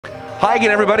Hi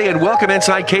again, everybody, and welcome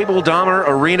inside Cable Dahmer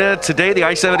Arena. Today, the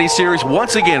I-70 Series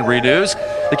once again renews.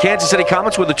 The Kansas City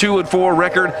Comets with a 2-4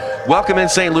 record. Welcome in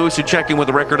St. Louis, who check in with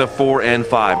a record of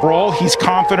 4-5. He's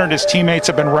confident. His teammates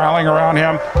have been rallying around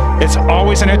him. It's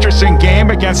always an interesting game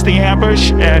against the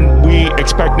ambush, and we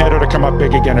expect Neto to come up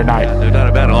big again tonight. Yeah, no doubt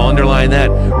about it. I'll underline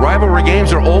that. Rivalry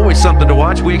games are always something to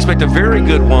watch. We expect a very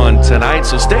good one tonight,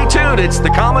 so stay tuned. It's the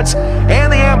Comets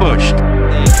and the ambush.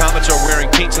 The Comets are wearing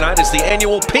pink tonight. It's the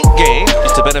annual pink game.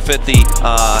 It's to benefit the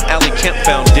Allie Kemp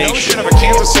Foundation. The notion of a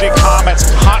Kansas City Comets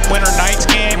hot winter nights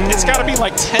game, it's got to be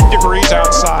like 10 degrees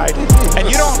outside. And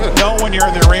you don't know when you're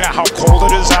in the arena how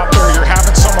cold it is out there. You're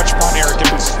having so much fun here.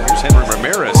 Here's Henry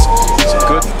Ramirez. Some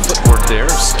good footwork there.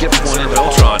 Skips one in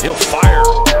Beltron. He'll fire.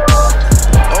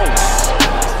 Oh.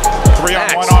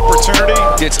 3-on-1 opportunity.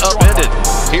 Gets upended.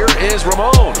 Here is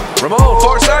Ramon. Ramon,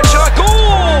 far side shot.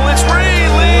 Goal! It's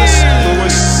Ray Lee.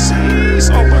 Lewis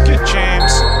sees. Oh, look at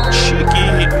James.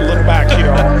 Cheeky little back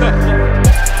heel.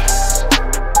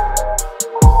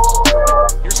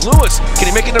 Here's Lewis. Can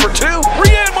he make it number 2?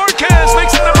 Rian Marquez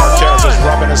makes it number 1. Marquez is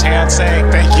rubbing his hands saying,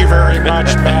 "Thank you very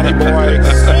much, Matty boy.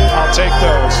 I'll take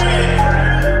those."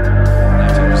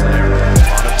 Nachos there.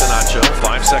 On up to Nacho.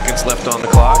 5 seconds left on the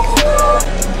clock.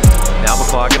 Now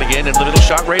McCloggin again in the middle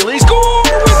shot. Ray Lee score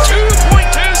with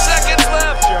 2.2 seconds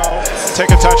left. Take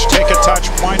a touch,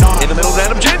 why not? In the middle,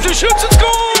 Adam James who shoots and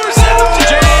scores! Adam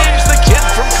James, the kid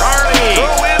from Kearney.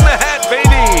 Throw in the hat,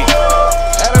 baby.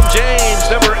 Adam James,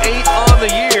 number 8 on the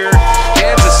year.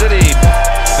 Kansas City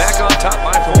back on top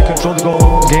by 4. We controlled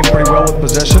the game pretty well with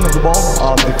possession of the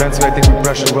ball. Defensively, I think we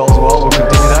pressured well as well. We'll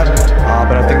continue that.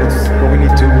 But I think that's what we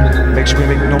need to make sure we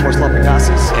make no more sloppy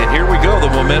passes. And here we go. The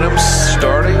momentum's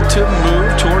starting to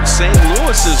move towards St.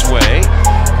 Louis's way.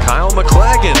 Kyle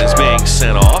McClagan is being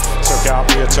sent off. Took out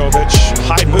Mijatovic.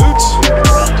 High boots.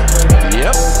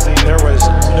 Yep. There was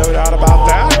no doubt about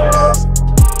that.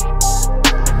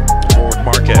 Forward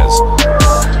Marquez.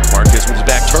 Marquez with his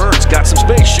back turns. Got some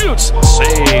space. Shoots.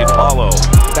 Save. Paulo.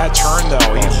 That turn,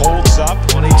 though, he holds up.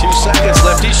 22 seconds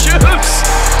left. He shoots.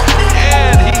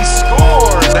 And he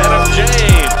scores. Adam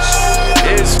James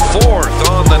is 4th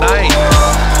on the night.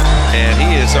 And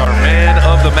he is our man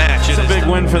of the match. It's a big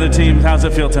win for the team. How's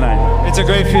it feel tonight? It's a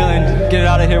great feeling. Get it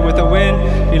out of here with a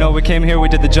win. You know, we came here, we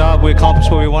did the job, we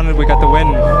accomplished what we wanted, we got the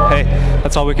win. Hey,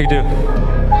 that's all we could do.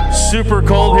 Super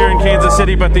cold here in Kansas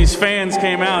City, but these fans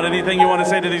came out. Anything you want to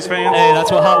say to these fans? Hey,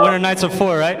 that's what hot winter nights are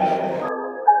for, right?